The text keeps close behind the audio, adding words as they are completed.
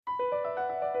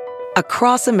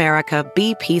Across America,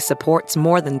 BP supports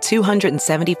more than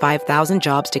 275,000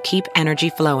 jobs to keep energy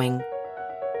flowing.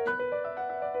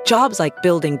 Jobs like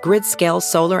building grid-scale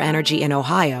solar energy in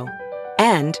Ohio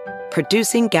and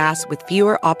producing gas with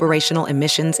fewer operational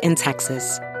emissions in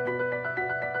Texas.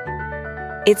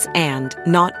 It's and,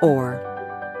 not or.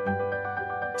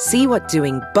 See what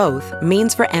doing both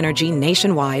means for energy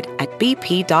nationwide at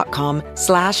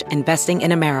bp.com/investing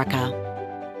in America.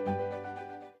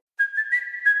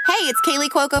 Hey, it's Kaylee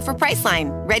Cuoco for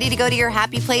Priceline. Ready to go to your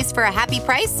happy place for a happy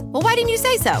price? Well, why didn't you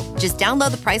say so? Just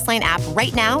download the Priceline app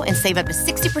right now and save up to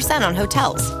 60% on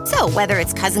hotels. So whether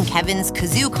it's Cousin Kevin's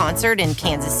Kazoo Concert in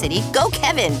Kansas City, go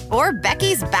Kevin, or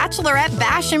Becky's Bachelorette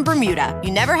Bash in Bermuda,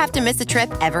 you never have to miss a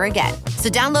trip ever again. So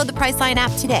download the Priceline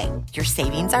app today. Your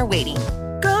savings are waiting.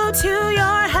 Go to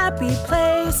your happy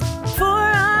place for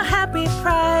a happy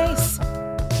price.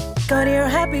 Go to your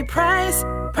happy price,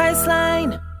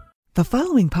 Priceline. The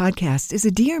following podcast is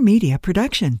a Dear Media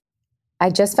production. I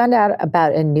just found out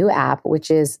about a new app, which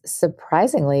is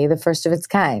surprisingly the first of its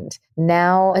kind.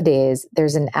 Nowadays,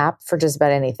 there's an app for just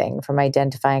about anything, from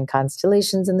identifying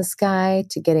constellations in the sky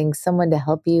to getting someone to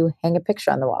help you hang a picture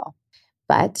on the wall.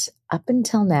 But up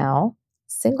until now,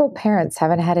 single parents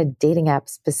haven't had a dating app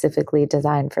specifically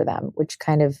designed for them, which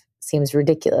kind of seems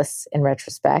ridiculous in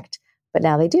retrospect, but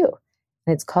now they do.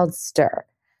 And it's called Stir.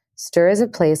 Stir is a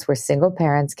place where single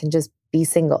parents can just be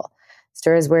single.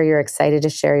 Stir is where you're excited to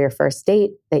share your first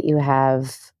date, that you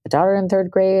have a daughter in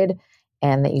third grade,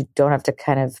 and that you don't have to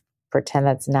kind of pretend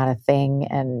that's not a thing.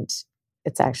 And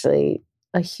it's actually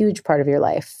a huge part of your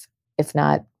life, if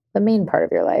not the main part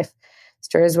of your life.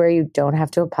 Stir is where you don't have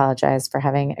to apologize for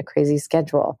having a crazy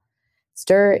schedule.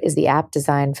 Stir is the app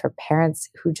designed for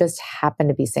parents who just happen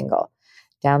to be single.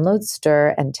 Download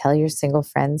Stir and tell your single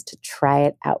friends to try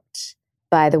it out.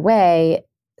 By the way,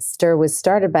 Stir was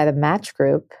started by the Match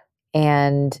Group,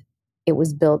 and it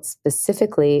was built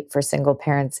specifically for single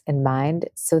parents in mind.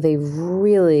 So they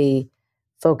really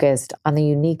focused on the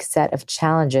unique set of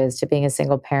challenges to being a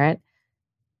single parent,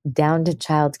 down to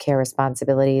childcare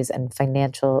responsibilities and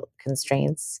financial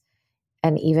constraints,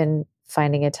 and even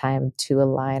finding a time to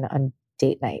align on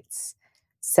date nights.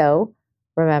 So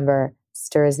remember,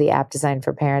 Stir is the app designed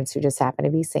for parents who just happen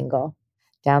to be single.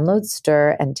 Download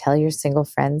Stir and tell your single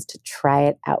friends to try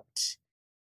it out.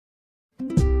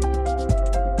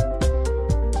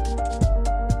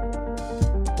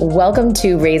 Welcome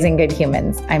to Raising Good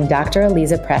Humans. I'm Dr.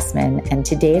 Eliza Pressman, and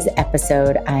today's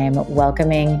episode, I am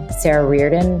welcoming Sara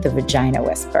Reardon, the Vagina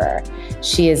Whisperer.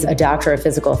 She is a doctor of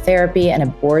physical therapy and a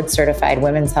board-certified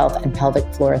women's health and pelvic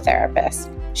floor therapist.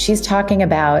 She's talking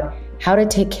about how to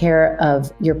take care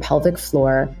of your pelvic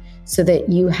floor so that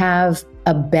you have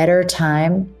a better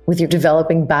time with your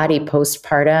developing body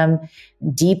postpartum,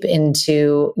 deep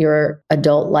into your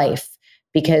adult life,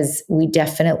 because we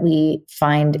definitely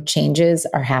find changes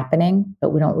are happening,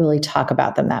 but we don't really talk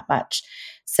about them that much.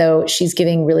 So she's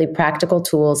giving really practical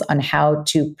tools on how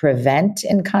to prevent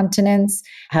incontinence,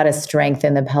 how to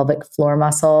strengthen the pelvic floor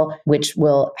muscle, which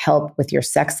will help with your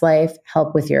sex life,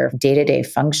 help with your day-to-day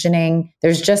functioning.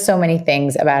 There's just so many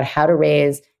things about how to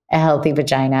raise a healthy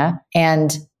vagina,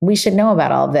 and we should know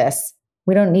about all of this.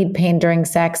 We don't need pain during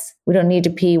sex. We don't need to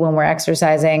pee when we're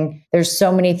exercising. There's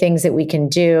so many things that we can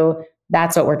do.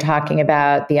 That's what we're talking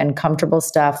about, the uncomfortable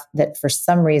stuff that for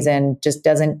some reason just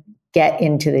doesn't get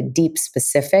into the deep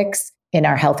specifics in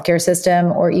our healthcare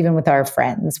system or even with our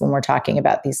friends when we're talking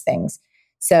about these things.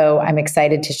 So I'm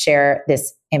excited to share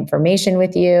this information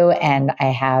with you, and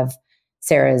I have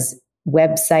Sara's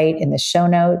website in the show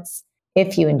notes.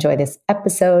 If you enjoy this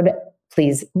episode,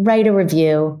 please write a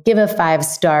review, give a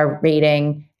 5-star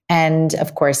rating, and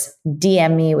of course,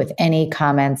 DM me with any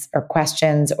comments or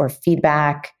questions or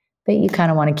feedback that you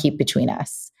kind of want to keep between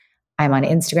us. I'm on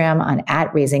Instagram on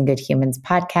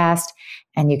 @RaisingGoodHumansPodcast,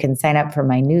 and you can sign up for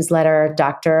my newsletter,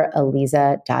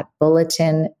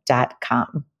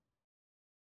 dreliza.bulletin.com.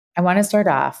 I want to start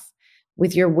off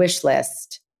with your wish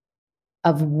list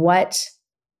of what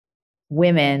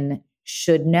women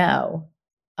should know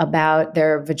about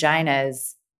their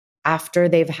vaginas after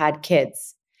they've had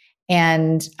kids.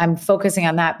 And I'm focusing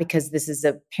on that because this is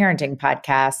a parenting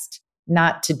podcast,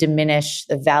 not to diminish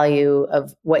the value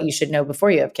of what you should know before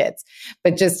you have kids,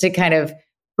 but just to kind of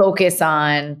focus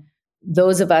on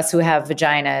those of us who have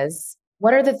vaginas.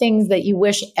 What are the things that you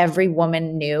wish every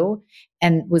woman knew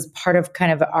and was part of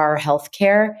kind of our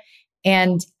healthcare?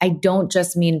 And I don't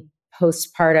just mean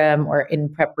postpartum or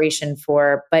in preparation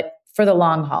for, but for the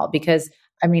long haul, because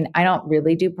I mean, I don't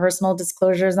really do personal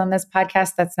disclosures on this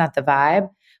podcast. That's not the vibe,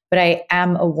 but I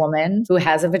am a woman who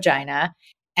has a vagina,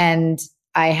 and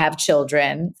I have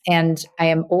children and I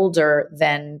am older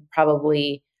than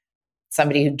probably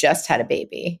somebody who just had a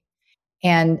baby.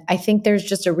 And I think there's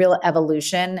just a real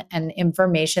evolution and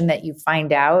information that you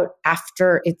find out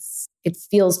after it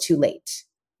feels too late.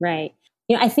 Right.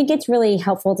 I think it's really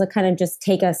helpful to kind of just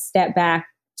take a step back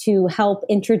to help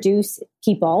introduce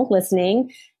people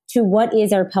listening to what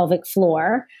is our pelvic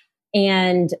floor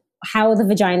and how the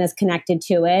vagina is connected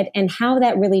to it and how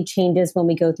that really changes when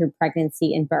we go through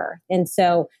pregnancy and birth. And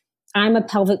so I'm a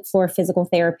pelvic floor physical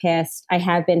therapist. I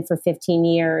have been for 15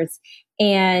 years.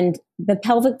 And the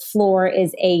pelvic floor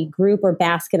is a group or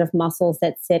basket of muscles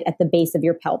that sit at the base of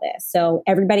your pelvis. So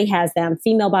everybody has them,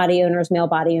 female body owners, male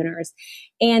body owners.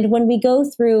 And when we go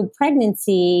through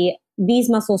pregnancy, these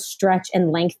muscles stretch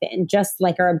and lengthen, just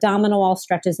like our abdominal wall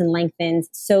stretches and lengthens,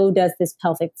 so does this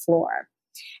pelvic floor.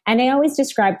 And I always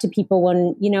describe to people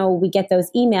when, we get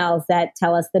those emails that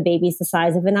tell us the baby's the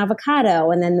size of an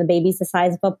avocado, and then the baby's the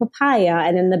size of a papaya,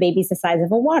 and then the baby's the size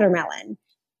of a watermelon.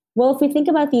 Well, if we think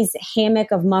about these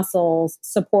hammock of muscles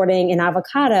supporting an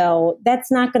avocado, that's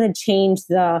not going to change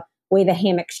the way the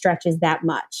hammock stretches that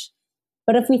much.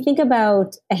 But if we think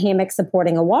about a hammock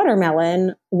supporting a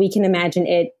watermelon, we can imagine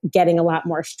it getting a lot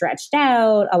more stretched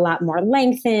out, a lot more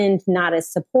lengthened, not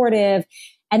as supportive.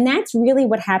 And that's really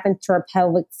what happens to our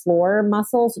pelvic floor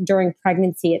muscles during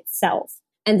pregnancy itself.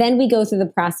 And then we go through the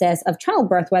process of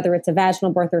childbirth, whether it's a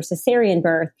vaginal birth or cesarean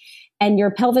birth, and your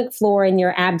pelvic floor and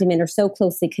your abdomen are so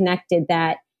closely connected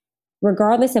that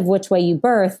regardless of which way you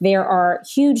birth, there are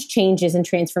huge changes and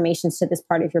transformations to this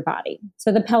part of your body.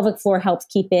 So the pelvic floor helps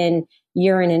keep in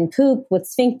urine and poop with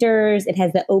sphincters. It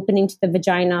has the opening to the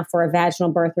vagina for a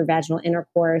vaginal birth or vaginal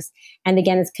intercourse. And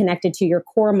again, it's connected to your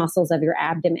core muscles of your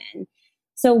abdomen.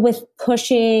 So with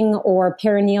pushing or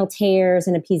perineal tears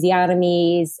and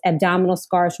episiotomies, abdominal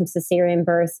scars from cesarean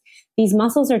births, these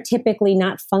muscles are typically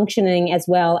not functioning as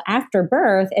well after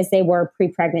birth as they were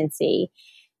pre-pregnancy.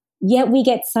 Yet we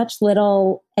get such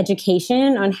little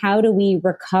education on how do we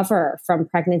recover from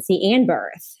pregnancy and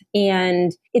birth.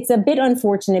 And it's a bit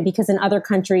unfortunate because in other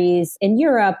countries in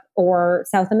Europe or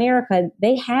South America,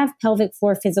 they have pelvic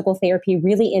floor physical therapy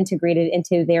really integrated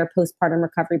into their postpartum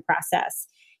recovery process.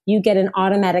 You get an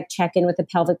automatic check-in with a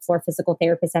pelvic floor physical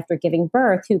therapist after giving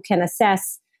birth who can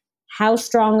assess how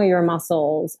strong are your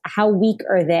muscles, how weak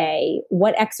are they,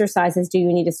 what exercises do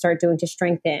you need to start doing to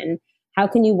strengthen, how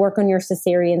can you work on your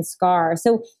cesarean scar.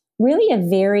 So really a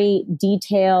very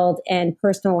detailed and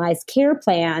personalized care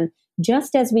plan,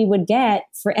 just as we would get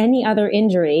for any other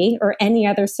injury or any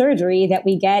other surgery that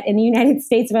we get in the United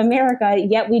States of America,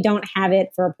 yet we don't have it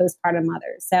for a postpartum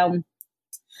mother. So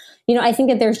I think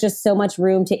that there's just so much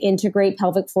room to integrate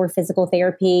pelvic floor physical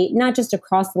therapy, not just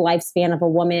across the lifespan of a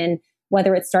woman,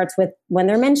 whether it starts with when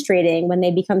they're menstruating, when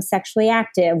they become sexually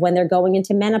active, when they're going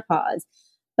into menopause.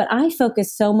 But I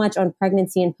focus so much on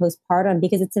pregnancy and postpartum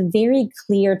because it's a very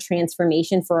clear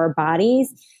transformation for our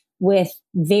bodies with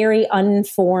very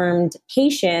uninformed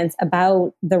patients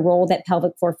about the role that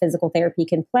pelvic floor physical therapy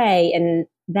can play. And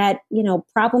that,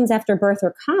 problems after birth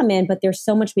are common, but there's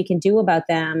so much we can do about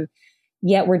them.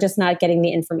 Yet we're just not getting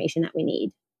the information that we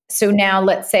need. So now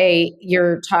let's say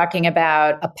you're talking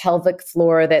about a pelvic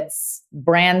floor that's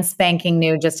brand spanking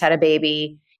new, just had a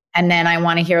baby. And then I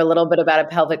want to hear a little bit about a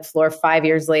pelvic floor 5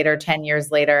 years later, 10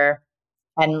 years later,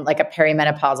 and like a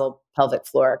perimenopausal pelvic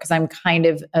floor. Because I'm kind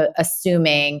of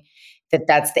assuming that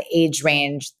that's the age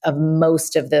range of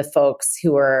most of the folks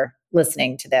who are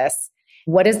listening to this.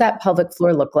 What does that pelvic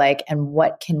floor look like? And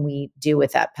what can we do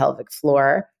with that pelvic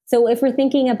floor? So if we're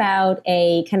thinking about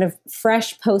a kind of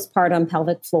fresh postpartum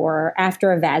pelvic floor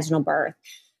after a vaginal birth,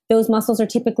 those muscles are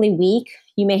typically weak.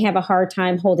 You may have a hard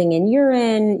time holding in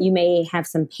urine. You may have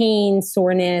some pain,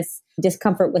 soreness,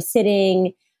 discomfort with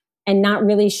sitting, and not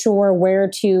really sure where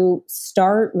to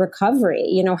start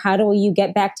recovery. How do you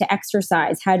get back to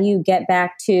exercise? How do you get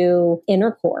back to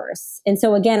intercourse? And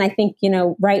so again, I think,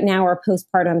 right now our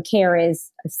postpartum care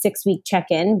is a 6-week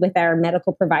check-in with our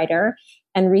medical provider.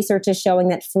 And research is showing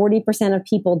that 40% of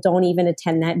people don't even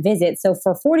attend that visit. So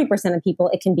for 40% of people,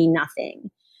 it can be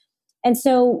nothing. And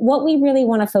so what we really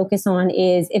want to focus on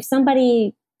is if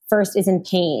somebody first is in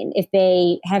pain, if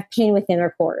they have pain with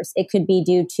intercourse, it could be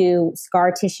due to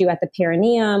scar tissue at the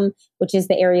perineum, which is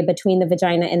the area between the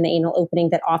vagina and the anal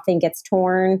opening that often gets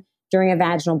torn during a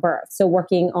vaginal birth. So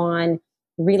working on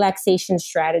relaxation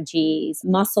strategies,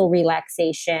 muscle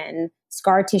relaxation,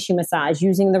 scar tissue massage,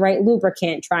 using the right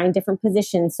lubricant, trying different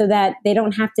positions so that they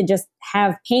don't have to just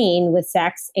have pain with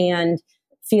sex and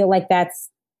feel like that's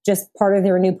just part of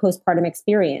their new postpartum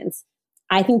experience.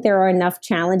 I think there are enough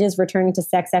challenges returning to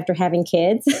sex after having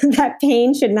kids that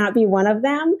pain should not be one of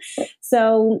them.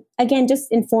 So again, just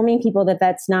informing people that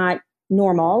that's not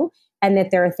normal and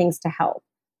that there are things to help.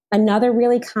 Another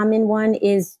really common one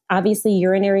is obviously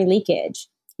urinary leakage.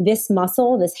 This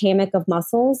muscle, this hammock of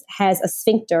muscles, has a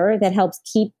sphincter that helps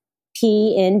keep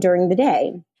pee in during the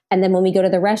day. And then when we go to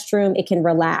the restroom, it can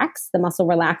relax, the muscle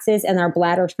relaxes, and our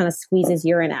bladder kind of squeezes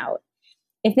urine out.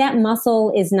 If that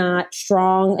muscle is not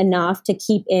strong enough to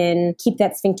keep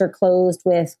that sphincter closed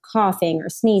with coughing or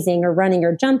sneezing or running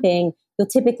or jumping, you'll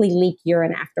typically leak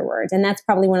urine afterwards. And that's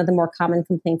probably one of the more common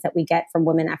complaints that we get from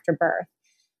women after birth.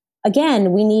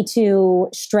 Again, we need to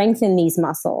strengthen these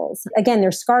muscles. Again,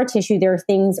 there's scar tissue, there are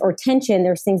things, or tension,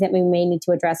 there's things that we may need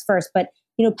to address first. But,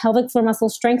 pelvic floor muscle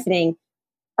strengthening,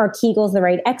 are Kegels the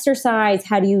right exercise?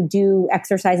 How do you do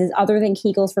exercises other than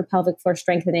Kegels for pelvic floor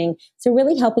strengthening? So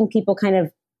really helping people kind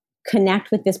of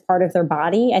connect with this part of their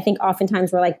body. I think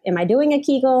oftentimes we're like, am I doing a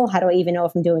Kegel? How do I even know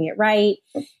if I'm doing it right?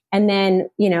 And then,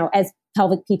 as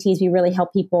pelvic PTs, we really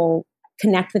help people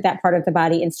connect with that part of the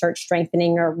body and start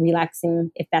strengthening or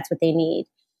relaxing if that's what they need.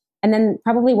 And then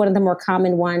probably one of the more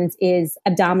common ones is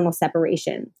abdominal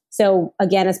separation. So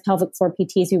again, as pelvic floor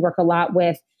PTs, we work a lot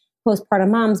with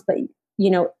postpartum moms, but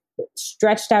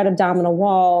stretched out abdominal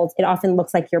walls. It often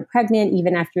looks like you're pregnant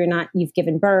even after you've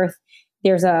given birth.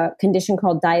 There's a condition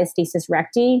called diastasis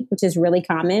recti, which is really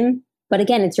common. But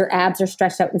again, it's your abs are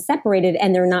stretched out and separated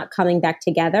and they're not coming back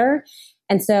together.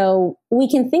 And so we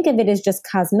can think of it as just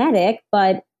cosmetic,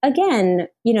 but again,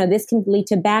 this can lead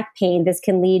to back pain. This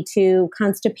can lead to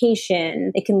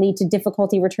constipation. It can lead to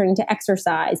difficulty returning to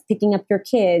exercise, picking up your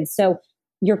kids. So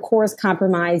your core is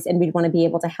compromised, and we'd want to be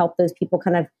able to help those people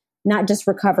kind of not just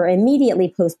recover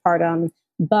immediately postpartum,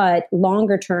 but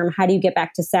longer term, how do you get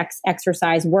back to sex,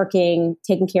 exercise, working,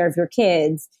 taking care of your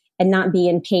kids, and not be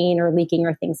in pain or leaking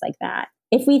or things like that?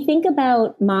 If we think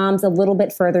about moms a little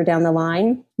bit further down the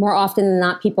line, more often than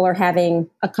not, people are having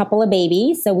a couple of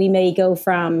babies. So we may go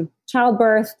from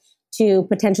childbirth to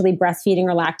potentially breastfeeding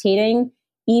or lactating.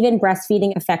 Even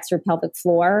breastfeeding affects your pelvic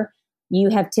floor. You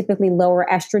have typically lower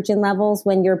estrogen levels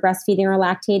when you're breastfeeding or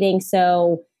lactating.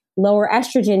 So lower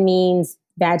estrogen means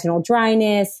vaginal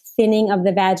dryness, thinning of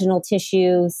the vaginal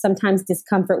tissue, sometimes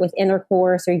discomfort with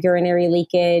intercourse or urinary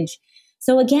leakage.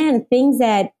 So again, things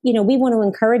that, we want to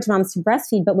encourage moms to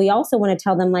breastfeed, but we also want to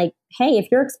tell them like, hey, if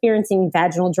you're experiencing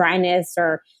vaginal dryness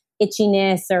or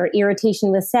itchiness or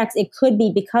irritation with sex, it could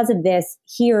be because of this.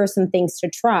 Here are some things to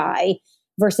try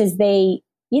versus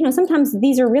sometimes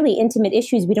these are really intimate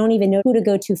issues. We don't even know who to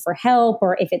go to for help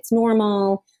or if it's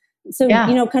normal. So,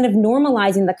 kind of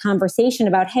normalizing the conversation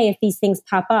about, hey, if these things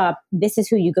pop up, this is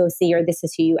who you go see or this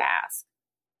is who you ask.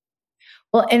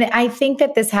 Well, and I think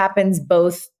that this happens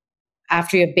both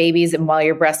after you have babies and while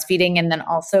you're breastfeeding, and then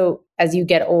also as you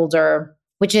get older,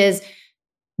 which is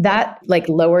that like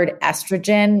lowered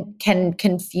estrogen can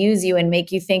confuse you and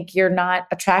make you think you're not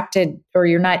attracted or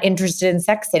you're not interested in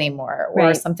sex anymore, or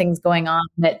right. Something's going on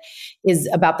that is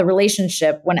about the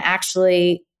relationship when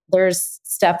actually there's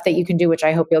stuff that you can do, which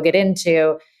I hope you'll get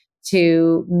into,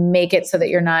 to make it so that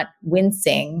you're not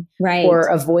wincing right. or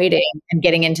avoiding and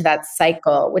getting into that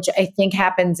cycle, which I think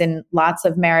happens in lots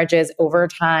of marriages over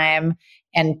time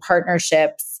and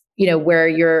partnerships,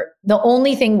 where the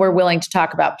only thing we're willing to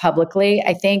talk about publicly,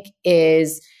 I think,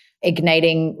 is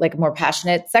igniting like a more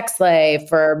passionate sex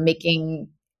life or making,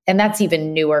 and that's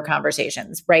even newer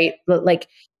conversations, right? Like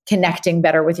connecting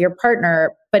better with your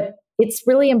partner. But it's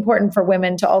really important for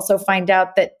women to also find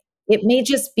out that it may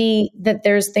just be that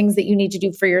there's things that you need to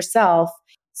do for yourself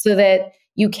so that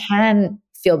you can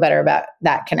feel better about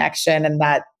that connection and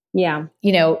that,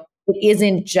 it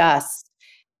isn't just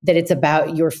that it's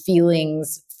about your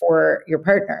feelings for your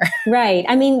partner. Right.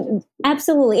 I mean,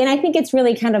 absolutely. And I think it's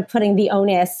really kind of putting the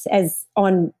onus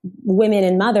on women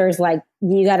and mothers, like,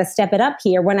 you got to step it up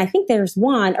here, when I think there's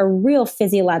a real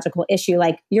physiological issue,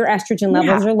 like your estrogen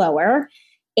levels are lower.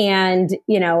 And,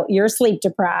 you're sleep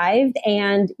deprived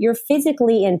and you're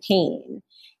physically in pain.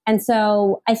 And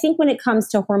so I think when it comes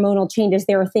to hormonal changes,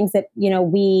 there are things that,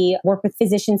 we work with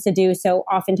physicians to do. So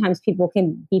oftentimes people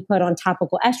can be put on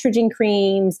topical estrogen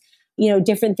creams,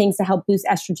 different things to help boost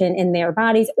estrogen in their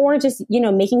bodies, or just,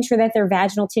 making sure that their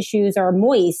vaginal tissues are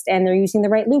moist and they're using the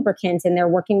right lubricants and they're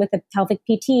working with a pelvic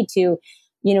PT to,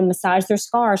 massage their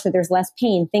scars so there's less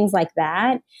pain, things like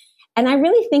that. And I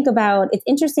really think it's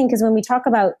interesting because when we talk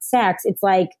about sex, it's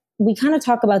like we kind of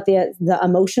talk about the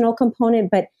emotional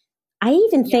component, but I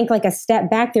even think like a step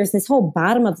back, there's this whole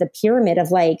bottom of the pyramid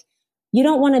of like, you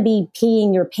don't want to be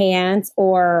peeing your pants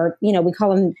or, we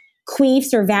call them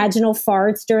queefs or vaginal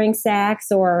farts during sex,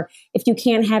 or if you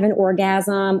can't have an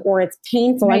orgasm or it's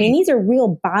painful. Right. I mean, these are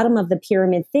real bottom of the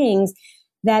pyramid things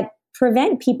that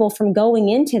prevent people from going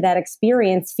into that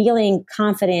experience feeling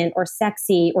confident or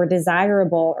sexy or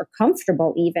desirable or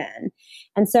comfortable even.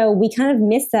 And so we kind of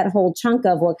miss that whole chunk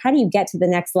of, well, how do you get to the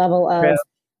next level of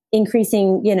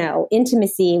increasing,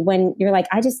 intimacy when you're like,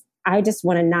 I just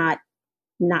want to not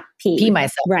pee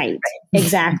myself. Right.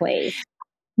 Exactly.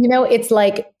 It's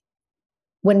like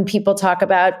when people talk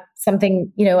about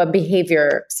something, a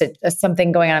behavior,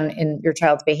 something going on in your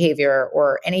child's behavior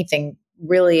or anything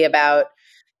really about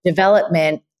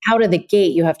development, out of the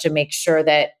gate, you have to make sure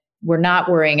that we're not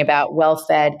worrying about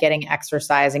well-fed, getting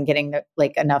exercise and getting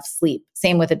enough sleep.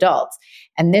 Same with adults.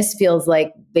 And this feels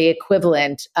like the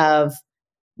equivalent of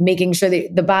making sure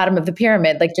that the bottom of the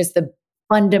pyramid, like just the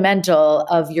fundamental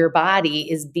of your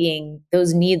body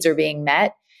those needs are being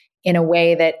met in a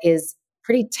way that is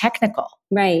pretty technical.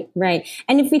 Right.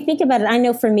 And if we think about it, I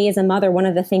know for me as a mother, one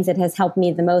of the things that has helped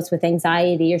me the most with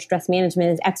anxiety or stress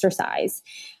management is exercise.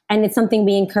 And it's something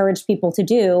we encourage people to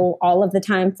do all of the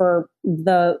time for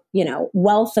the,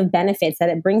 wealth of benefits that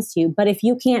it brings to you. But if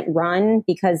you can't run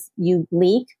because you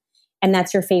leak and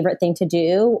that's your favorite thing to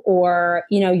do, or,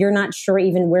 you're not sure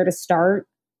even where to start,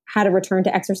 how to return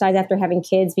to exercise after having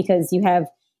kids because you have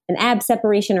an ab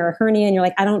separation or a hernia and you're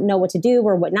like, I don't know what to do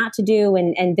or what not to do.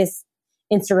 And this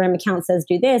Instagram account says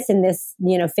do this, and this,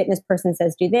 fitness person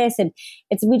says do this. And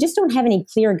we just don't have any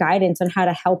clear guidance on how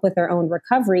to help with our own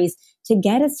recoveries to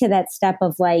get us to that step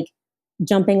of like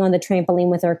jumping on the trampoline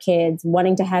with our kids,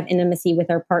 wanting to have intimacy with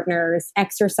our partners,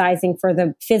 exercising for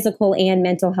the physical and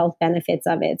mental health benefits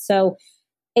of it. So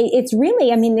it's really,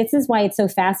 this is why it's so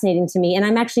fascinating to me. And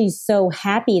I'm actually so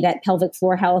happy that pelvic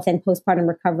floor health and postpartum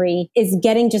recovery is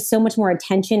getting just so much more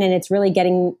attention, and it's really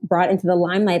getting brought into the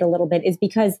limelight a little bit, is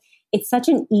because it's such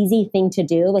an easy thing to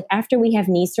do. Like after we have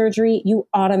knee surgery, you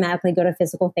automatically go to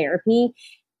physical therapy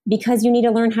because you need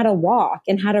to learn how to walk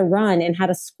and how to run and how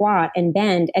to squat and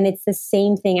bend. And it's the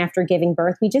same thing after giving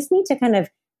birth. We just need to kind of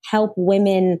help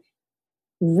women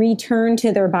return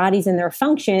to their bodies and their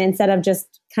function instead of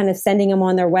just kind of sending them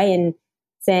on their way and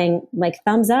saying like,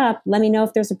 thumbs up, let me know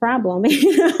if there's a problem.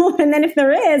 And then if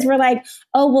there is, we're like,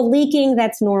 oh, well, leaking,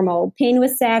 that's normal. Pain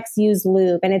with sex, use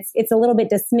lube. And it's a little bit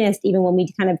dismissed even when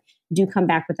we kind of do come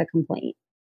back with a complaint.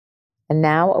 And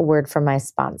now a word from my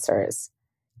sponsors.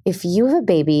 If you have a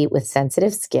baby with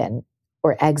sensitive skin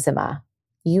or eczema,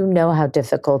 you know how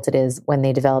difficult it is when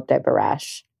they develop diaper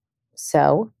rash.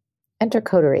 So enter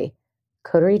Coterie.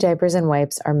 Coterie diapers and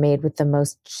wipes are made with the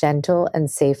most gentle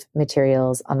and safe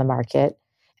materials on the market,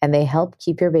 and they help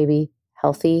keep your baby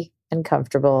healthy and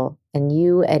comfortable and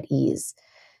you at ease.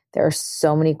 There are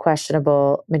so many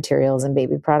questionable materials in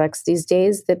baby products these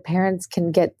days that parents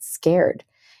can get scared.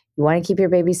 You want to keep your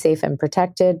baby safe and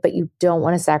protected, but you don't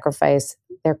want to sacrifice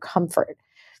their comfort.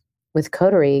 With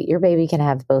Coterie, your baby can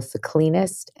have both the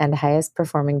cleanest and highest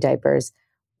performing diapers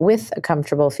with a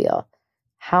comfortable feel.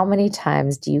 How many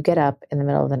times do you get up in the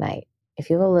middle of the night? If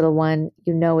you have a little one,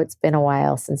 you know it's been a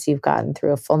while since you've gotten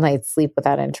through a full night's sleep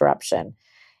without interruption.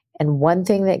 And one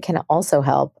thing that can also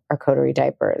help are Coterie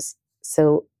diapers.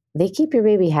 So they keep your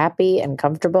baby happy and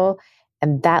comfortable,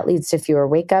 and that leads to fewer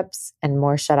wake-ups and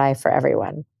more shut-eye for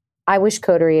everyone. I wish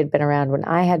Coterie had been around when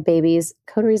I had babies.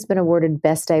 Coterie's been awarded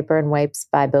Best Diaper and Wipes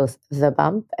by both The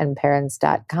Bump and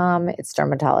Parents.com. It's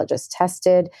dermatologist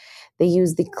tested. They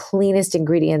use the cleanest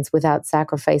ingredients without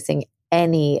sacrificing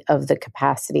any of the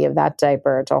capacity of that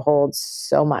diaper to hold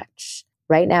so much.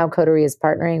 Right now, Coterie is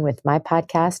partnering with my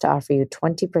podcast to offer you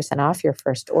 20% off your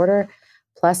first order,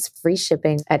 plus free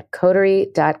shipping at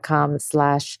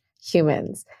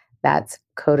coterie.com/humans. That's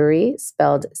Coterie,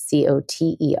 spelled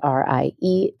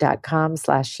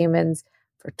COTERIE.com/humans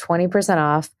for 20%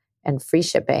 off and free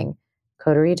shipping.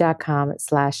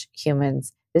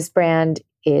 Coterie.com/humans. This brand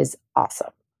is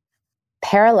awesome.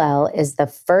 Parallel is the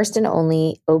first and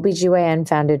only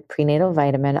OBGYN-founded prenatal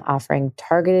vitamin offering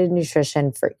targeted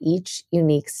nutrition for each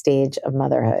unique stage of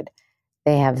motherhood.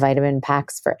 They have vitamin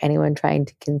packs for anyone trying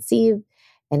to conceive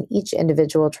and each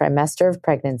individual trimester of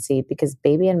pregnancy because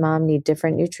baby and mom need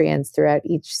different nutrients throughout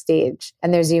each stage.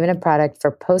 And there's even a product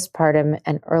for postpartum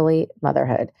and early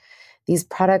motherhood. These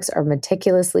products are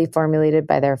meticulously formulated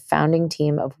by their founding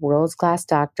team of world-class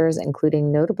doctors,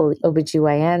 including notable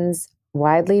OBGYNs,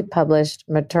 widely published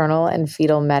maternal and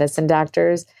fetal medicine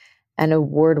doctors, and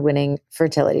award-winning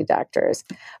fertility doctors.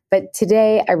 But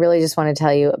today, I really just want to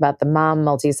tell you about the Mom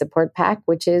Multi-Support Pack,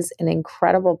 which is an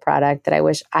incredible product that I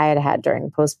wish I had had during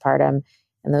postpartum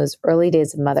and those early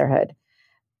days of motherhood.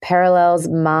 Parallel's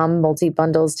mom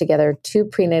multi-bundles together 2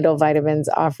 prenatal vitamins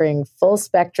offering full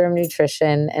spectrum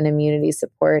nutrition and immunity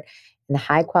support and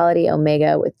high quality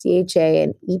omega with DHA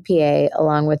and EPA,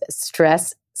 along with a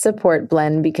stress support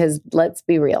blend, because let's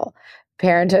be real,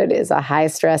 parenthood is a high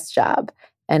stress job,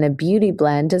 and a beauty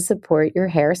blend to support your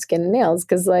hair, skin, and nails,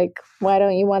 because why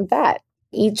don't you want that?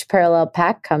 Each Parallel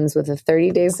pack comes with a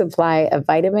 30-day supply of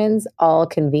vitamins, all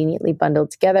conveniently bundled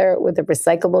together with a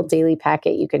recyclable daily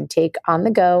packet you can take on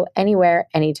the go, anywhere,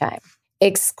 anytime.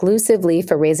 Exclusively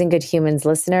for Raising Good Humans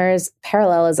listeners,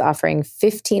 Parallel is offering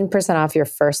 15% off your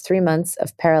first 3 months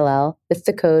of Parallel with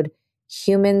the code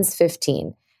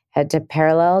HUMANS15. Head to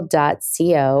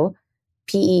parallel.co,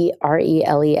 PERELEL.co,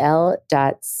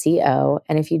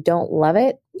 and if you don't love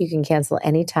it, you can cancel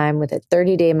anytime with a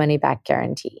 30-day money-back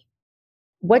guarantee.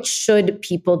 What should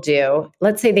people do?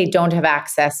 Let's say they don't have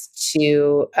access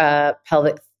to a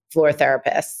pelvic floor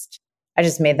therapist. I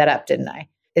just made that up, didn't I?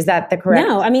 Is that the correct?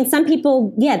 No, I mean, some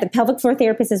people, the pelvic floor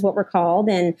therapist is what we're called.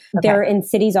 And they're in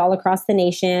cities all across the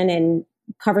nation and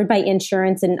covered by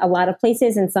insurance in a lot of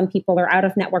places. And some people are out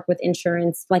of network with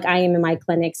insurance, like I am in my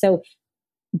clinic. So,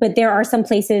 but there are some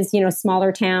places,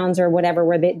 smaller towns or whatever,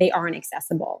 where they aren't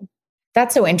accessible.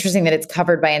 That's so interesting that it's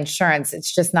covered by insurance.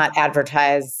 It's just not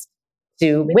advertised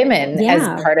to women as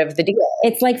part of the deal.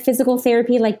 It's like physical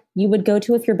therapy, like you would go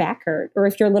to if your back hurt or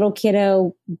if your little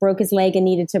kiddo broke his leg and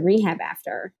needed to rehab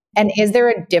after. And is there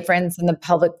a difference in the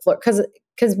pelvic floor? Because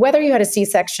whether you had a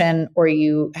C-section or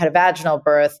you had a vaginal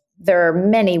birth, there are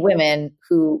many women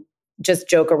who just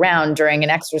joke around during an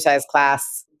exercise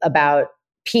class about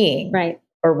peeing, right?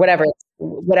 Or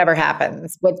whatever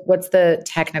happens. What's the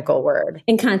technical word?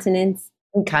 Incontinence.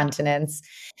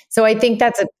 So I think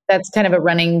that's kind of a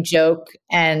running joke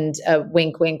and a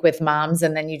wink, wink with moms,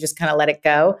 and then you just kind of let it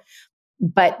go.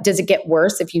 But does it get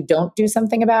worse if you don't do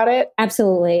something about it?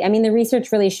 Absolutely. I mean, the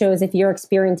research really shows if you're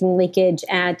experiencing leakage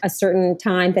at a certain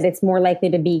time, that it's more likely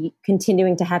to be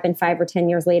continuing to happen 5 or 10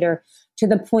 years later, to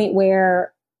the point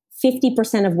where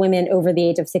 50% of women over the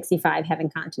age of 65 have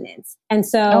incontinence. And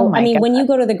so, when you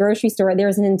go to the grocery store,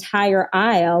 there's an entire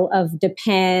aisle of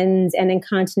Depends and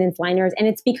incontinence liners, and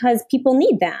it's because people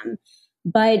need them.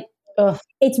 But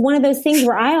it's one of those things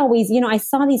where I always, I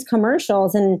saw these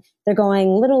commercials and they're going,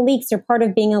 little leaks are part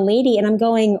of being a lady. And I'm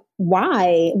going,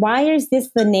 why? Why is this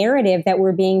the narrative that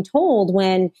we're being told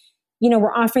when,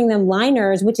 we're offering them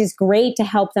liners, which is great to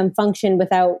help them function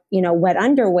without, wet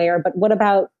underwear. But what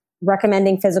about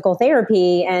recommending physical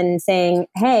therapy and saying,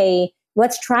 hey,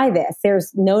 let's try this.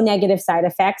 There's no negative side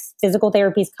effects. Physical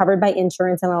therapy is covered by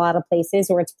insurance in a lot of places,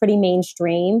 or it's pretty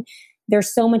mainstream.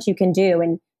 There's so much you can do.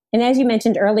 And as you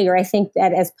mentioned earlier, I think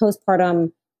that as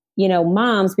postpartum,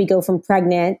 moms, we go from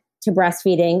pregnant to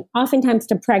breastfeeding, oftentimes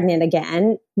to pregnant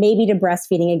again, maybe to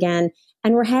breastfeeding again.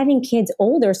 And we're having kids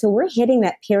older. So we're hitting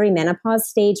that perimenopause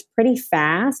stage pretty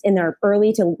fast in their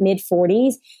early to mid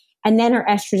 40s. And then our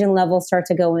estrogen levels start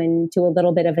to go into a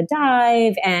little bit of a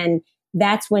dive. And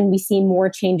that's when we see more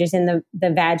changes in the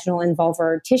vaginal and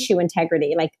vulvar tissue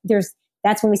integrity.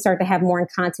 That's when we start to have more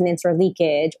incontinence or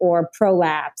leakage or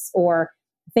prolapse or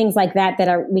things like that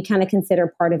we kind of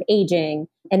consider part of aging.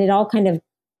 And it all kind of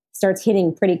starts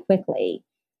hitting pretty quickly.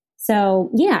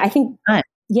 So I think, I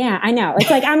know.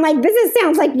 It's I'm like,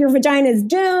 sounds like your vagina is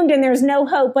doomed and there's no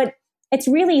hope, but it's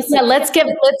really let's give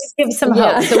some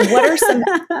hope. So what are some?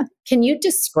 Can you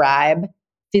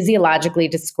physiologically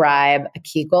describe a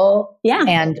Kegel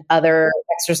and other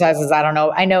exercises? I don't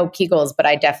know. I know Kegels, but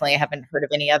I definitely haven't heard of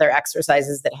any other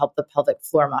exercises that help the pelvic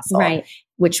floor muscle, right?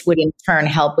 Which would in turn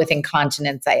help with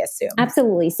incontinence, I assume.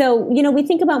 Absolutely. So we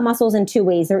think about muscles in 2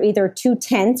 ways. They're either too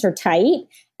tense or tight,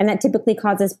 and that typically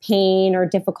causes pain or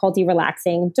difficulty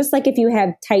relaxing, just like if you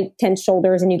have tight, tense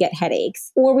shoulders and you get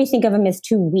headaches. Or we think of them as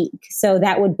too weak. So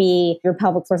that would be your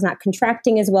pelvic floor is not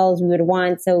contracting as well as we would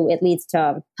want. So it leads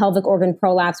to pelvic organ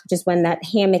prolapse, which is when that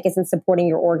hammock isn't supporting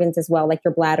your organs as well, like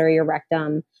your bladder, your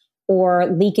rectum, or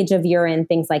leakage of urine,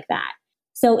 things like that.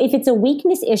 So if it's a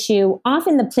weakness issue,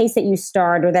 often the place that you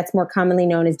start, or that's more commonly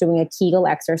known as doing a Kegel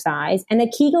exercise. And a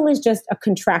Kegel is just a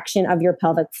contraction of your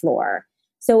pelvic floor.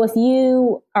 So if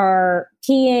you are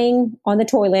peeing on the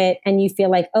toilet and you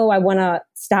feel like, I want to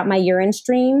stop my urine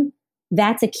stream,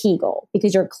 that's a Kegel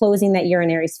because you're closing that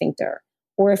urinary sphincter.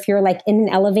 Or if you're in an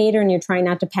elevator and you're trying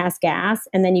not to pass gas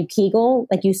and then you Kegel,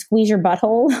 you squeeze your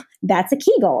butthole, that's a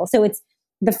Kegel. So it's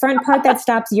the front part that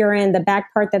stops urine, the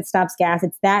back part that stops gas.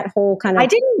 It's that whole kind of... I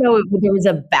didn't know there was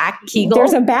a back Kegel.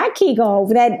 There's a back Kegel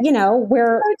that,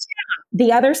 where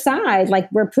the other side,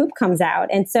 where poop comes out.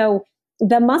 And so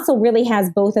the muscle really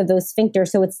has both of those sphincters.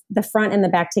 So it's the front and the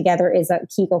back together is a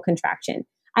Kegel contraction.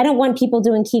 I don't want people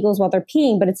doing Kegels while they're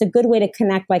peeing, but it's a good way to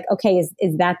connect, like, okay,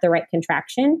 is that the right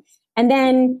contraction? And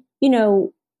then,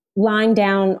 lying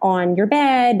down on your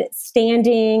bed,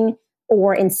 standing,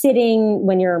 or in sitting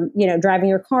when you're, driving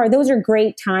your car. Those are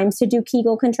great times to do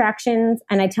Kegel contractions.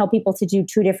 And I tell people to do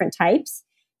 2 different types.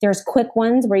 There's quick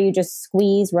ones where you just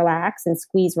squeeze, relax, and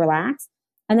squeeze, relax.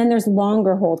 And then there's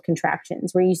longer hold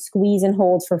contractions where you squeeze and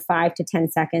hold for 5 to 10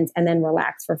 seconds and then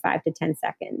relax for 5 to 10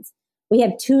 seconds. We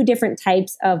have 2 different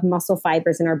types of muscle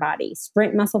fibers in our body,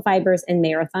 sprint muscle fibers and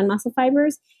marathon muscle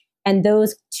fibers. And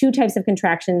those 2 types of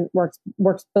contraction works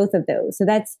both of those. So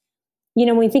that's,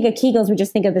 when we think of Kegels, we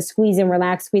just think of the squeeze and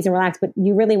relax, but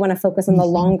you really want to focus on the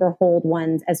longer hold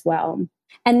ones as well.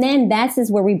 And then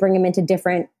that's where we bring them into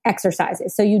different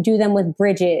exercises. So you do them with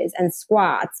bridges and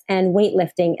squats and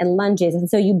weightlifting and lunges. And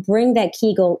so you bring that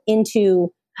Kegel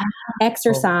into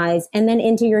exercise and then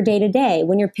into your day-to-day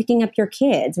when you're picking up your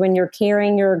kids, when you're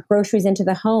carrying your groceries into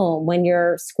the home, when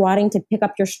you're squatting to pick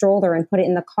up your stroller and put it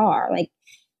in the car. Like,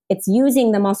 it's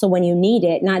using the muscle when you need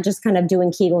it, not just kind of doing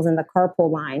Kegels in the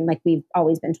carpool line like we've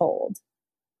always been told.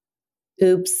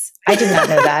 Oops. I did not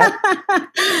know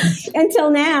that.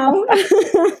 Until now.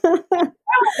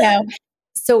 Yeah.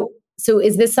 So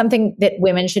is this something that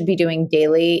women should be doing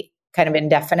daily, kind of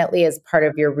indefinitely as part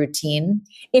of your routine?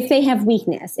 If they have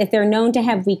weakness, if they're known to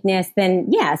have weakness, then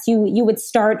yes, you would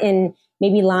start in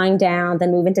maybe lying down,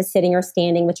 then move into sitting or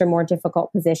standing, which are more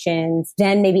difficult positions,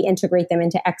 then maybe integrate them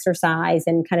into exercise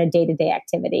and kind of day-to-day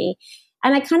activity.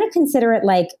 And I kind of consider it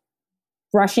like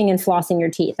brushing and flossing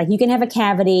your teeth. Like, you can have a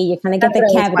cavity, you kind of get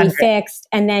the cavity fixed,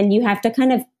 and then you have to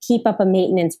kind of keep up a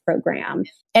maintenance program.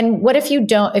 And what if you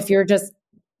don't, if you're just,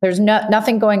 there's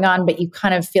nothing going on, but you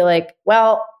kind of feel like,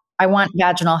 well, I want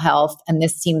vaginal health and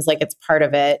this seems like it's part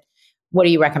of it. What do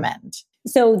you recommend?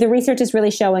 So the research is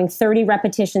really showing 30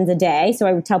 repetitions a day. So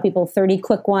I would tell people 30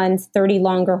 quick ones, 30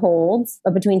 longer holds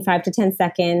of between 5 to 10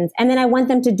 seconds. And then I want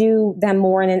them to do them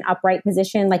more in an upright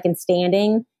position, like in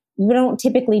standing. We don't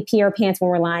typically pee our pants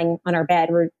when we're lying on our bed.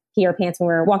 We pee our pants when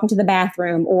we're walking to the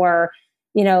bathroom or,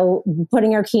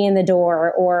 putting our key in the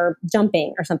door or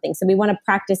jumping or something. So we want to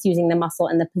practice using the muscle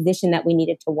in the position that we need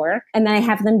it to work. And then I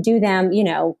have them do them,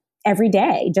 every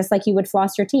day, just like you would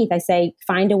floss your teeth. I say,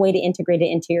 find a way to integrate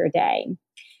it into your day.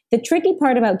 The tricky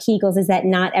part about Kegels is that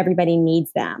not everybody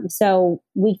needs them. So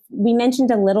we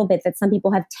mentioned a little bit that some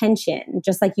people have tension,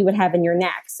 just like you would have in your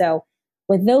neck. So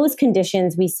with those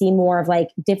conditions, we see more of like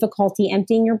difficulty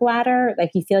emptying your bladder.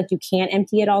 Like, you feel like you can't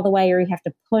empty it all the way, or you have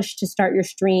to push to start your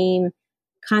stream,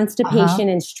 constipation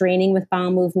and straining with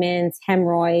bowel movements,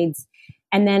 hemorrhoids,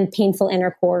 and then painful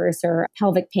intercourse or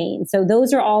pelvic pain. So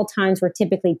those are all times where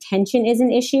typically tension is an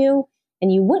issue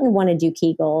and you wouldn't want to do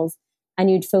Kegels,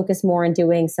 and you'd focus more on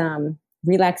doing some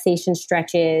relaxation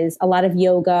stretches, a lot of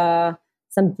yoga,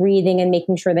 some breathing, and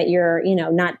making sure that you're,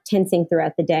 not tensing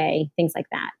throughout the day, things like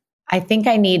that. I think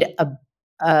I need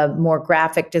a more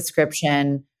graphic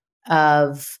description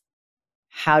of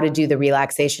how to do the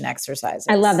relaxation exercises.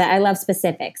 I love that. I love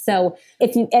specifics. So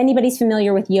if anybody's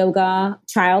familiar with yoga,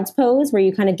 child's pose, where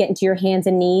you kind of get into your hands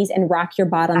and knees and rock your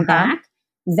bottom back,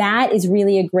 that is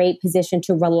really a great position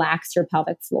to relax your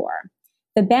pelvic floor.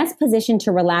 The best position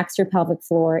to relax your pelvic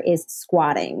floor is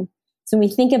squatting. So when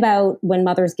we think about when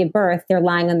mothers give birth, they're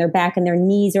lying on their back and their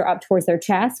knees are up towards their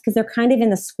chest because they're kind of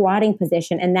in the squatting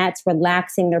position, and that's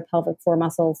relaxing their pelvic floor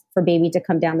muscles for baby to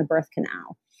come down the birth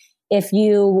canal. If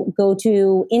you go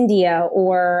to India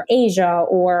or Asia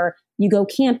or you go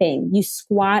camping, you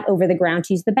squat over the ground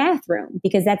to use the bathroom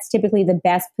because that's typically the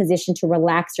best position to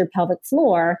relax your pelvic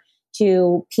floor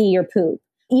to pee or poop.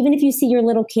 Even if you see your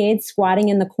little kids squatting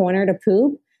in the corner to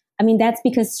poop, that's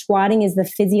because squatting is the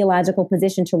physiological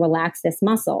position to relax this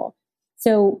muscle.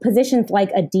 So positions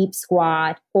like a deep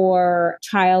squat or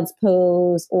child's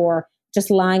pose or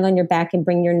just lying on your back and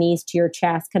bring your knees to your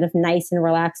chest, kind of nice and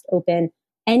relaxed, open.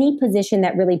 Any position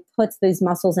that really puts those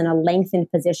muscles in a lengthened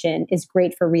position is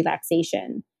great for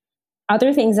relaxation.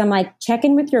 Other things, I'm like, check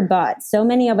in with your butt. So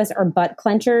many of us are butt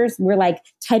clenchers. We're like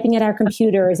typing at our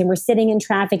computers and we're sitting in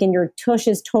traffic and your tush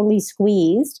is totally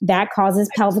squeezed. That causes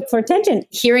pelvic floor tension.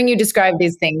 Hearing you describe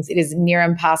these things, it is near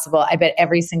impossible. I bet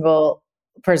every single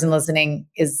person listening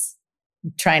is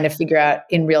trying to figure out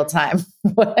in real time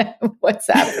what's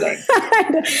happening.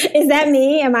 Is that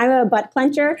me? Am I a butt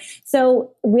clencher?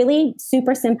 So really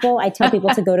super simple. I tell people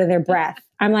to go to their breath.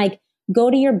 I'm like,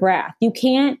 go to your breath. You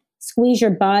can't squeeze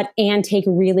your butt and take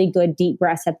really good deep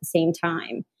breaths at the same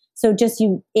time. So just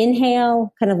you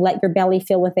inhale, kind of let your belly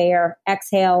fill with air,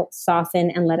 exhale, soften,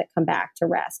 and let it come back to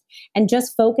rest. And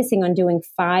just focusing on doing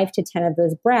 5 to 10 of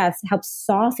those breaths helps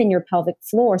soften your pelvic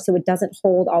floor so it doesn't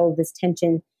hold all of this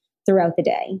tension throughout the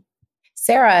day.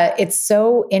 Sara, it's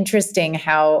so interesting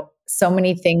how so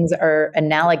many things are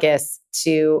analogous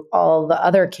to all the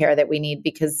other care that we need,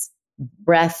 because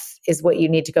breath is what you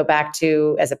need to go back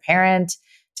to as a parent,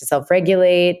 to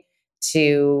self-regulate,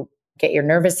 to get your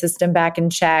nervous system back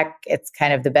in check. It's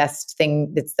kind of the best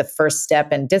thing. It's the first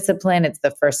step in discipline. It's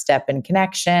the first step in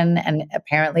connection. And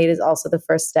apparently it is also the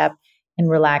first step in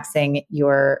relaxing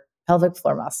your pelvic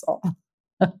floor muscle.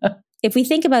 If we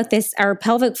think about this, our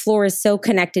pelvic floor is so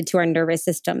connected to our nervous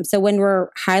system. So when we're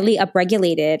highly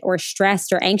upregulated or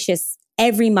stressed or anxious,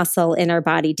 every muscle in our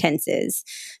body tenses.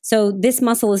 So this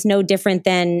muscle is no different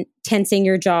than tensing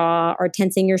your jaw or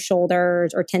tensing your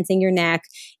shoulders or tensing your neck.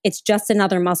 It's just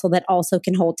another muscle that also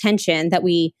can hold tension that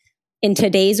we, in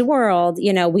today's world,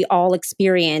 we all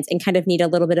experience and kind of need a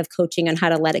little bit of coaching on how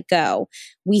to let it go.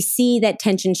 We see that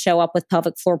tension show up with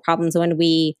pelvic floor problems when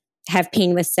we have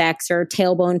pain with sex or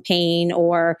tailbone pain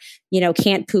or,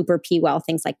 can't poop or pee well,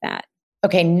 things like that.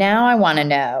 Okay, now I want to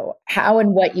know how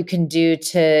and what you can do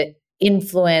to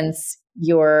influence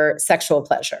your sexual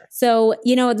pleasure. So,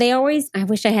 I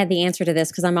wish I had the answer to this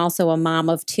because I'm also a mom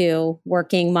of two,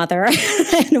 working mother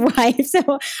and wife.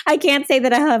 So I can't say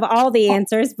that I have all the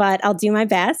answers, but I'll do my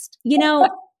best.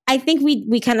 I think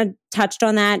we kind of touched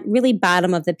on that, really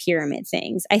bottom of the pyramid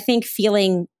things. I think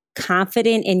feeling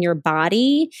confident in your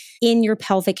body, in your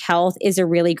pelvic health is a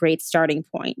really great starting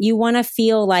point. You want to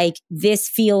feel like this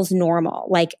feels normal.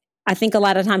 Like, I think a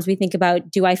lot of times we think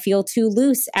about, do I feel too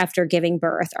loose after giving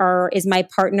birth? Or is my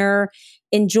partner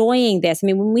enjoying this? I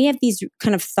mean, when we have these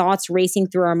kind of thoughts racing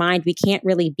through our mind, we can't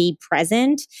really be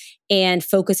present and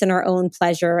focus on our own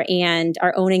pleasure and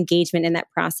our own engagement in that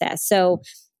process. So,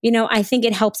 I think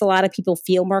it helps a lot of people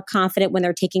feel more confident when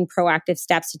they're taking proactive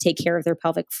steps to take care of their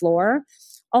pelvic floor.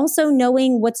 Also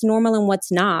knowing what's normal and what's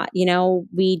not.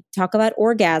 We talk about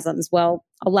orgasms. Well,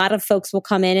 a lot of folks will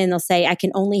come in and they'll say, I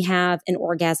can only have an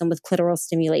orgasm with clitoral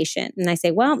stimulation. And I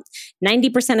say, well,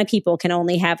 90% of people can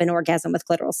only have an orgasm with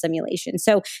clitoral stimulation.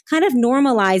 So kind of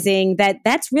normalizing that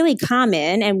that's really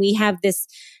common. And we have this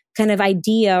kind of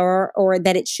idea or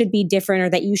that it should be different or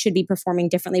that you should be performing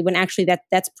differently when actually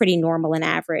that's pretty normal and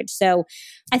average. So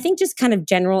I think just kind of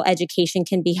general education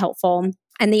can be helpful.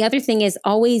 And the other thing is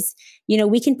always,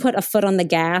 we can put a foot on the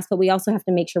gas, but we also have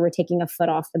to make sure we're taking a foot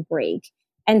off the brake.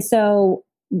 And so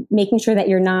making sure that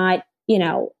you're not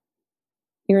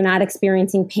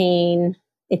experiencing pain.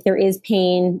 If there is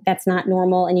pain, that's not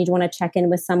normal and you'd want to check in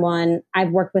with someone.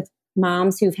 I've worked with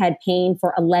moms who've had pain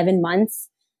for 11 months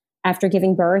after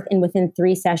giving birth, and within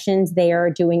 3 sessions, they are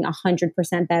doing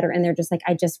 100% better. And they're just like,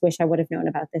 I just wish I would have known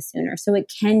about this sooner. So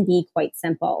it can be quite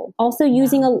simple. Also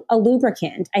using a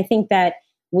lubricant. I think that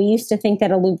we used to think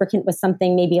that a lubricant was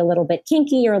something maybe a little bit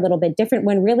kinky or a little bit different,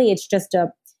 when really it's just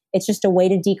a way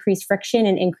to decrease friction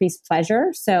and increase pleasure.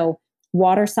 So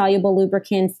water-soluble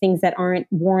lubricants, things that aren't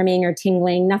warming or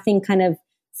tingling, nothing kind of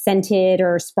scented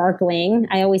or sparkling.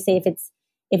 I always say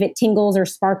if it tingles or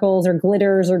sparkles or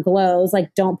glitters or glows,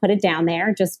 like don't put it down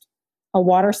there. Just a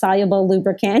water-soluble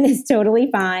lubricant is totally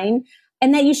fine.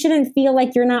 And that you shouldn't feel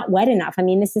like you're not wet enough. I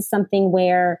mean, this is something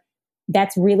where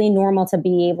that's really normal to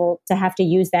be able to have to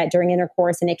use that during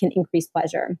intercourse, and it can increase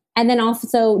pleasure. And then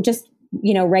also just,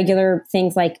 regular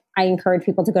things like I encourage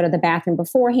people to go to the bathroom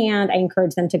beforehand. I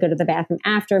encourage them to go to the bathroom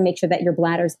after, make sure that your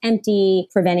bladder's empty,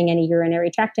 preventing any urinary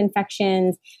tract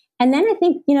infections. And then I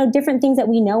think, different things that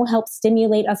we know help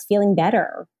stimulate us feeling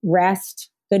better: rest,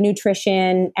 good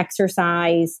nutrition,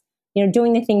 exercise,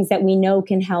 doing the things that we know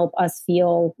can help us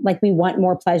feel like we want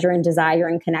more pleasure and desire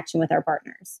and connection with our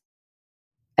partners.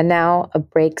 And now a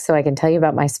break so I can tell you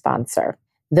about my sponsor.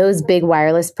 Those big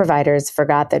wireless providers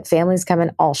forgot that families come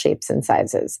in all shapes and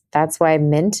sizes. That's why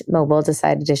Mint Mobile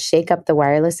decided to shake up the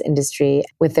wireless industry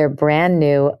with their brand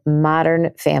new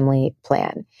modern family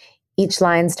plan. Each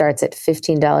line starts at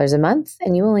 $15 a month,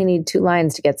 and you only need 2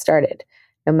 lines to get started.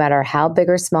 No matter how big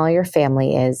or small your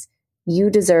family is, you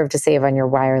deserve to save on your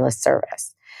wireless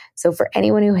service. So for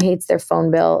anyone who hates their phone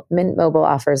bill, Mint Mobile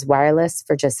offers wireless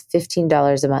for just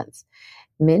 $15 a month.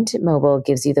 Mint Mobile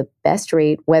gives you the best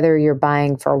rate whether you're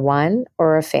buying for one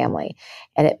or a family.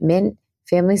 And at Mint,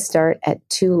 families start at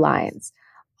 2 lines.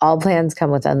 All plans come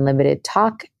with unlimited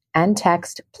talk and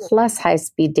text, plus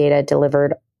high-speed data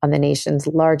delivered on the nation's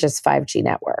largest 5G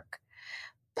network.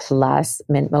 Plus,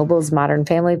 Mint Mobile's Modern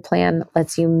Family Plan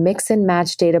lets you mix and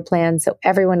match data plans so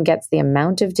everyone gets the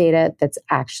amount of data that's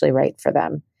actually right for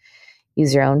them.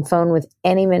 Use your own phone with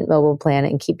any Mint Mobile plan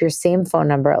and keep your same phone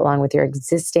number along with your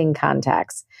existing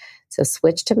contacts. So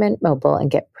switch to Mint Mobile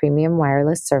and get premium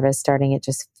wireless service starting at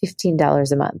just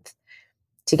 $15 a month.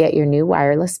 To get your new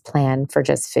wireless plan for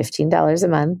just $15 a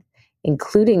month,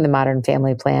 including the Modern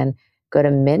Family Plan, Go to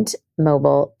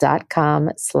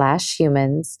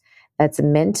mintmobile.com/humans. That's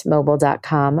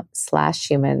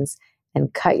mintmobile.com/humans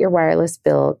and cut your wireless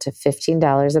bill to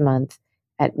 $15 a month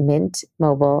at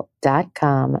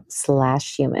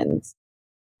mintmobile.com/humans.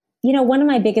 You know, one of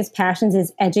my biggest passions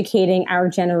is educating our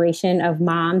generation of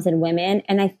moms and women.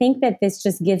 And I think that this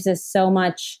just gives us so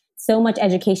much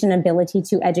education and ability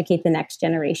to educate the next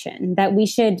generation that we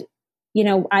should,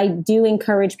 I do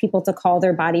encourage people to call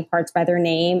their body parts by their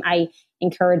name. I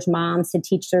encourage moms to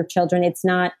teach their children. It's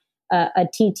not a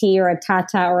TT or a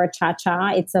tata or a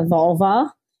cha-cha. It's a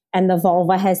vulva. And the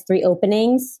vulva has 3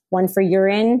 openings, one for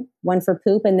urine, one for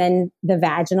poop, and then the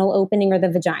vaginal opening or the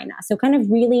vagina. So kind of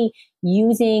really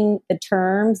using the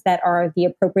terms that are the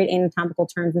appropriate anatomical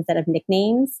terms instead of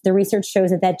nicknames. The research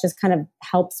shows that just kind of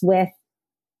helps with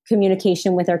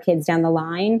communication with our kids down the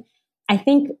line. I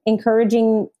think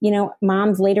encouraging,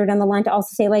 moms later down the line to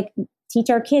also say, like, teach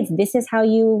our kids, this is how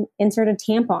you insert a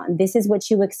tampon. This is what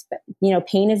you expect.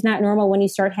 Pain is not normal when you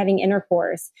start having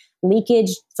intercourse.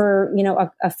 Leakage for,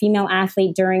 a female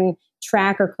athlete during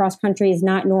track or cross country is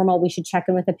not normal. We should check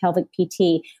in with a pelvic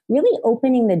PT. Really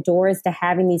opening the doors to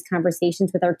having these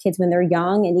conversations with our kids when they're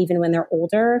young and even when they're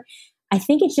older. I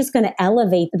think it's just going to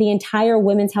elevate the entire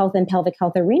women's health and pelvic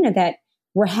health arena that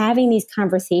we're having these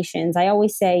conversations. I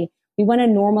always say we want to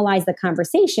normalize the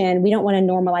conversation. We don't want to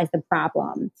normalize the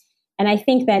problem. And I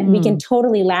think that we can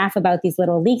totally laugh about these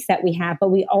little leaks that we have, but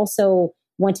we also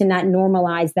want to not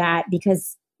normalize that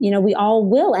because, we all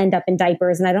will end up in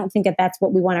diapers. And I don't think that that's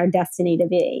what we want our destiny to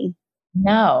be.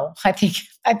 No, I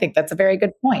think that's a very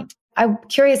good point. I'm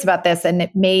curious about this, and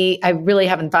I really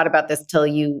haven't thought about this till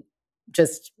you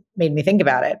just made me think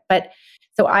about it. But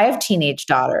so I have teenage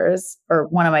daughters, or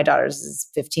one of my daughters is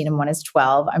 15 and one is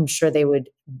 12. I'm sure they would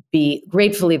be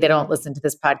gratefully they don't listen to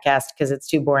this podcast because it's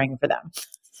too boring for them.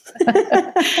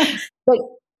 But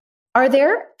are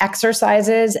there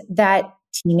exercises that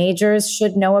teenagers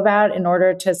should know about in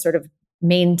order to sort of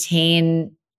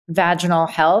maintain vaginal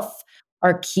health?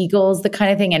 Are Kegels the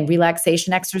kind of thing, and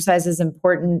relaxation exercises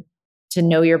important to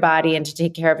know your body and to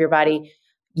take care of your body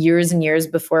years and years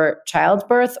before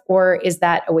childbirth, or is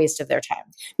that a waste of their time?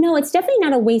 No, it's definitely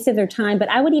not a waste of their time, but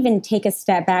I would even take a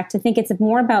step back to think it's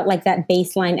more about like that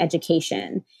baseline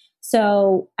education.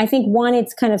 So I think one,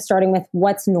 it's kind of starting with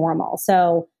what's normal.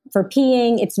 So for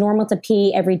peeing, it's normal to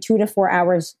pee every 2 to 4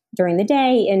 hours during the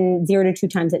day and 0 to 2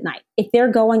 times at night. If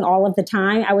they're going all of the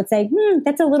time, I would say,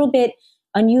 that's a little bit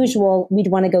unusual. We'd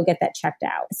want to go get that checked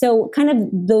out. So kind of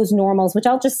those normals, which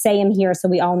I'll just say them here so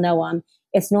we all know them.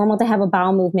 It's normal to have a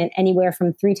bowel movement anywhere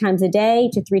from 3 times a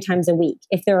day to 3 times a week.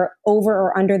 If they're over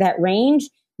or under that range,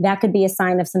 that could be a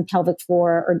sign of some pelvic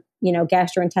floor or,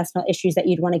 gastrointestinal issues that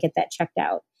you'd want to get that checked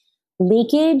out.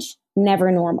 Leakage,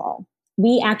 never normal.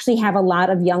 We actually have a lot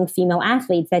of young female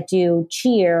athletes that do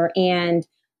cheer and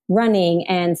running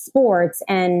and sports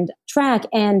and track,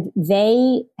 and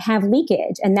they have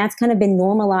leakage. And that's kind of been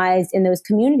normalized in those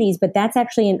communities, but that's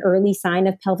actually an early sign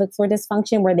of pelvic floor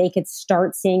dysfunction where they could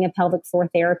start seeing a pelvic floor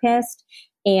therapist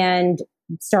and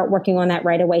start working on that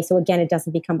right away. So again, it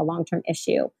doesn't become a long-term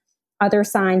issue. Other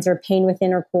signs are pain with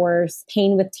intercourse,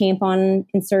 pain with tampon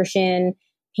insertion,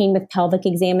 pain with pelvic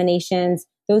examinations.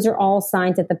 Those are all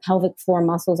signs that the pelvic floor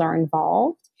muscles are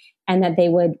involved and that they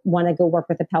would want to go work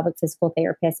with a pelvic physical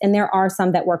therapist. And there are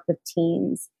some that work with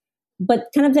teens. But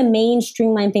kind of the main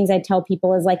streamlined things I tell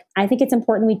people is like, I think it's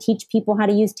important we teach people how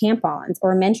to use tampons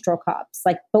or menstrual cups,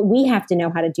 but we have to know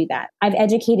how to do that. I've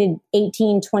educated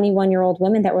 18, 21-year-old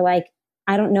women that were like,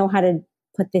 I don't know how to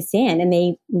put this in. And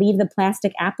they leave the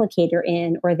plastic applicator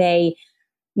in, or they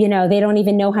don't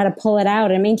even know how to pull it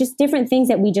out. I mean, just different things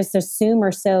that we just assume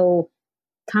are so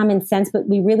common sense, but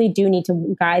we really do need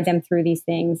to guide them through these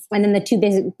things. And then the two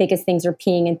biggest things are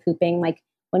peeing and pooping. Like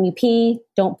when you pee,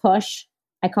 don't push.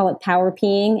 I call it power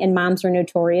peeing, and moms are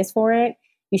notorious for it.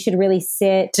 You should really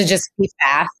sit. To just be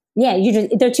fast. Yeah,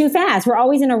 they're too fast. We're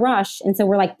always in a rush. And so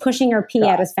we're like pushing our pee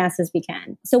out as fast as we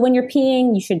can. So when you're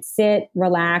peeing, you should sit,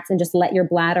 relax, and just let your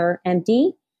bladder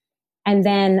empty. And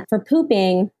then for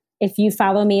pooping, if you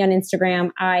follow me on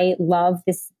Instagram, I love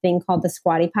this thing called the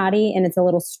squatty potty. And it's a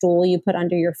little stool you put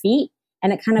under your feet.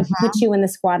 And it kind of puts you in the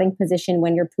squatting position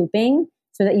when you're pooping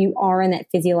so that you are in that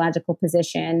physiological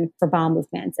position for bowel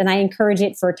movements. And I encourage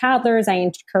it for toddlers. I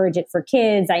encourage it for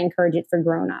kids. I encourage it for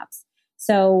grownups.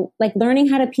 So like learning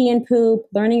how to pee and poop,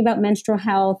 learning about menstrual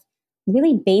health,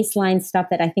 really baseline stuff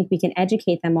that I think we can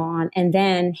educate them on. And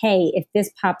then, hey, if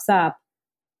this pops up,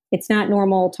 it's not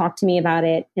normal, talk to me about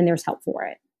it, and there's help for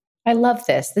it. I love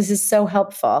this. This is so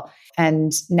helpful.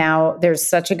 And now there's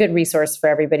such a good resource for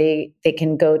everybody. They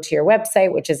can go to your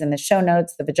website, which is in the show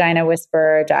notes,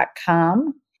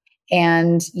 thevaginawhisperer.com.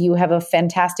 And you have a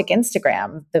fantastic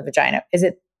Instagram, the Vagina. Is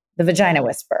it the Vagina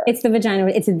Whisperer? It's the Vagina.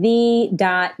 It's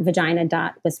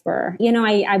the.vagina.whisperer.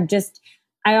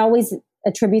 I always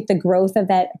attribute the growth of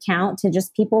that account to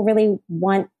just people really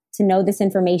want to know this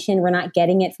information. We're not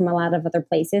getting it from a lot of other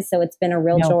places. So it's been a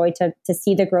real joy to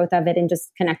see the growth of it and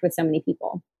just connect with so many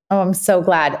people. Oh, I'm so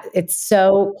glad. It's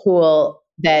so cool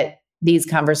that these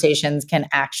conversations can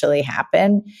actually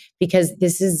happen, because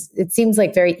it seems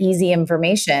like very easy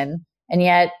information. And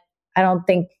yet I don't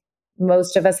think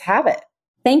most of us have it.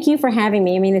 Thank you for having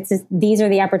me. I mean, these are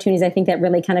the opportunities I think that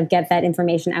really kind of get that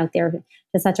information out there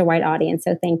to such a wide audience.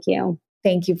 So thank you.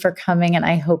 Thank you for coming. And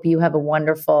I hope you have a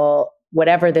wonderful,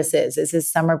 whatever this is. Is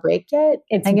this summer break yet?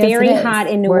 It's very hot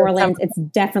in New Orleans. It's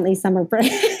definitely summer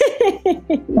break.